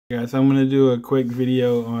Guys, I'm going to do a quick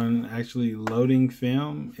video on actually loading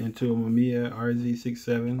film into a Mamiya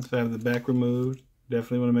RZ67. So I have the back removed.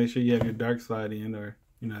 Definitely want to make sure you have your dark slide in, or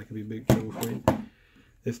it could be big trouble for you.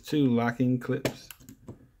 There's two locking clips.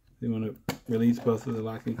 You want to release both of the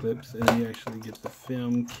locking clips, and you actually get the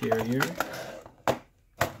film carrier.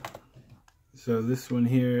 So this one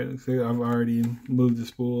here, so I've already moved the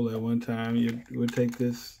spool at one time. You would take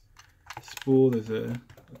this spool, there's a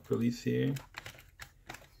release here.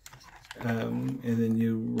 And then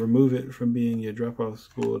you remove it from being your drop-off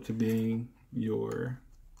spool to being your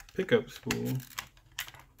pickup spool.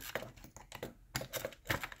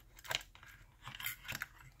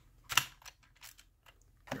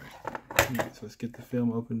 Alright, so let's get the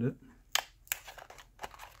film opened up.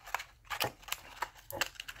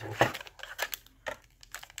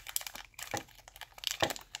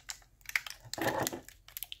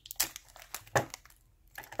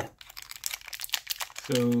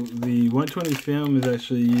 So the 120 film is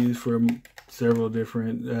actually used for several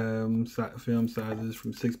different film sizes,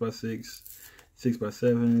 from 6x6,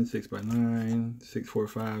 6x7, 6x9,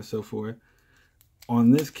 645, so forth.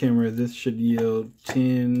 On this camera, this should yield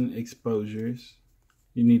 10 exposures.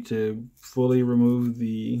 You need to fully remove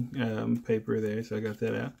the paper there, so I got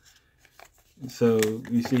that out. So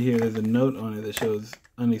you see here, there's a note on it that shows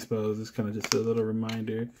unexposed. It's kind of just a little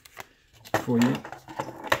reminder for you.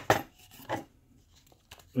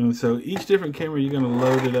 And so each different camera, you're going to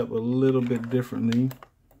load it up a little bit differently.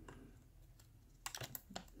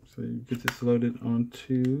 So you get this loaded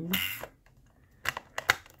onto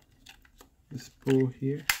the spool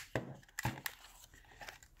here.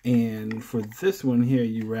 And for this one here,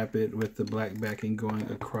 you wrap it with the black backing going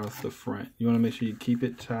across the front. You want to make sure you keep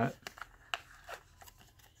it taut.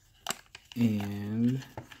 And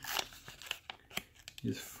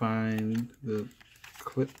just find the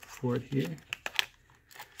clip for it here.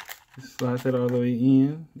 Just slide that all the way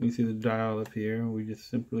in. You see the dial up here. We just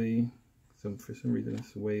simply, for some reason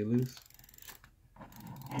it's way loose.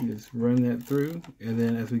 You just run that through, and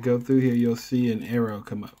then as we go through here, you'll see an arrow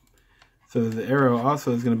come up. So the arrow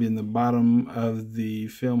also is going to be in the bottom of the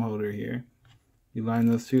film holder here. You line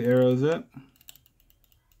those two arrows up.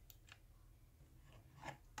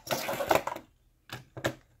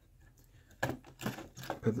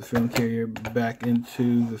 Put the film carrier back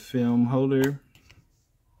into the film holder.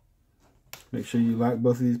 Make sure you lock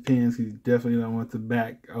both of these pins, because you definitely don't want the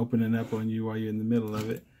back opening up on you while you're in the middle of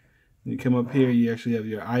it. When you come up here, you actually have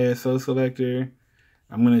your ISO selector.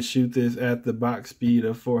 I'm going to shoot this at the box speed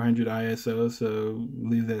of 400 ISO, so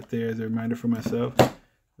leave that there as a reminder for myself.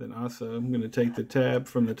 Then also, I'm going to take the tab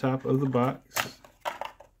from the top of the box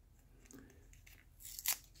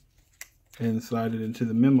and slide it into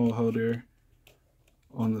the memo holder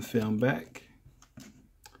on the film back.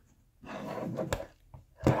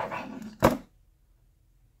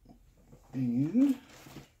 And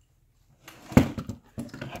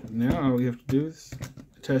now all we have to do is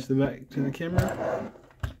attach the back to the camera.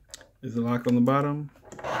 There's a lock on the bottom.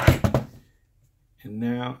 And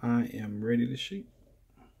now I am ready to shoot.